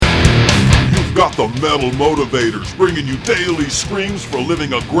got the Metal Motivators bringing you daily screams for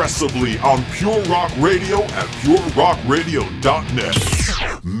living aggressively on Pure Rock Radio at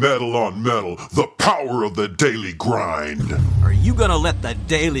purerockradio.net. Metal on Metal, the power of the daily grind. Are you gonna let the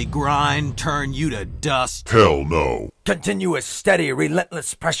daily grind turn you to dust? Hell no. Continuous, steady,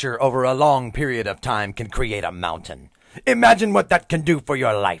 relentless pressure over a long period of time can create a mountain. Imagine what that can do for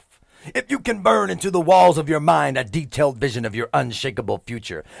your life. If you can burn into the walls of your mind a detailed vision of your unshakable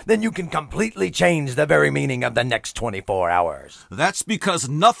future, then you can completely change the very meaning of the next 24 hours. That's because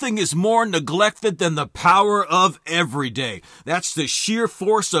nothing is more neglected than the power of every day. That's the sheer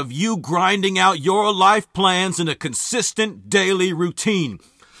force of you grinding out your life plans in a consistent daily routine.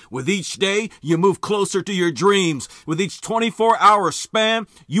 With each day, you move closer to your dreams. With each 24-hour span,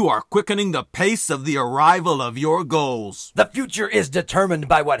 you are quickening the pace of the arrival of your goals. The future is determined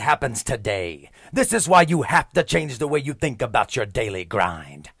by what happens today. This is why you have to change the way you think about your daily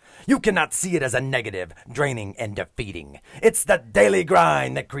grind. You cannot see it as a negative, draining, and defeating. It's the daily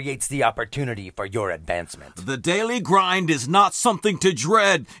grind that creates the opportunity for your advancement. The daily grind is not something to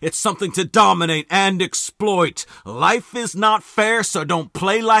dread. It's something to dominate and exploit. Life is not fair, so don't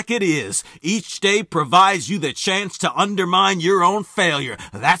play like it is. Each day provides you the chance to undermine your own failure.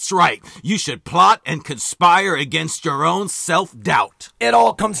 That's right. You should plot and conspire against your own self-doubt. It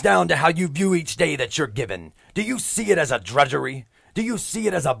all comes down to how you view each day that you're given. Do you see it as a drudgery? Do you see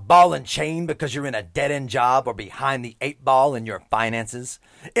it as a ball and chain because you're in a dead-end job or behind the 8-ball in your finances?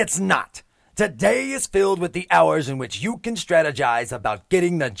 It's not. Today is filled with the hours in which you can strategize about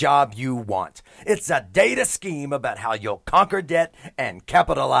getting the job you want. It's a day to scheme about how you'll conquer debt and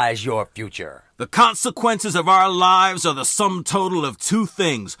capitalize your future. The consequences of our lives are the sum total of two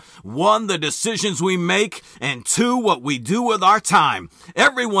things. One, the decisions we make, and two, what we do with our time.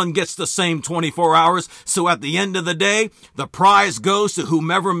 Everyone gets the same 24 hours, so at the end of the day, the prize goes to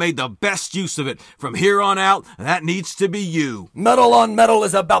whomever made the best use of it. From here on out, that needs to be you. Metal on Metal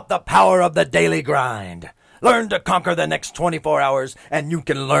is about the power of the daily grind. Learn to conquer the next 24 hours, and you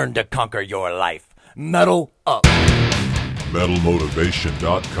can learn to conquer your life. Metal up.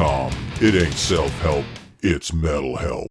 MetalMotivation.com. It ain't self-help, it's metal help.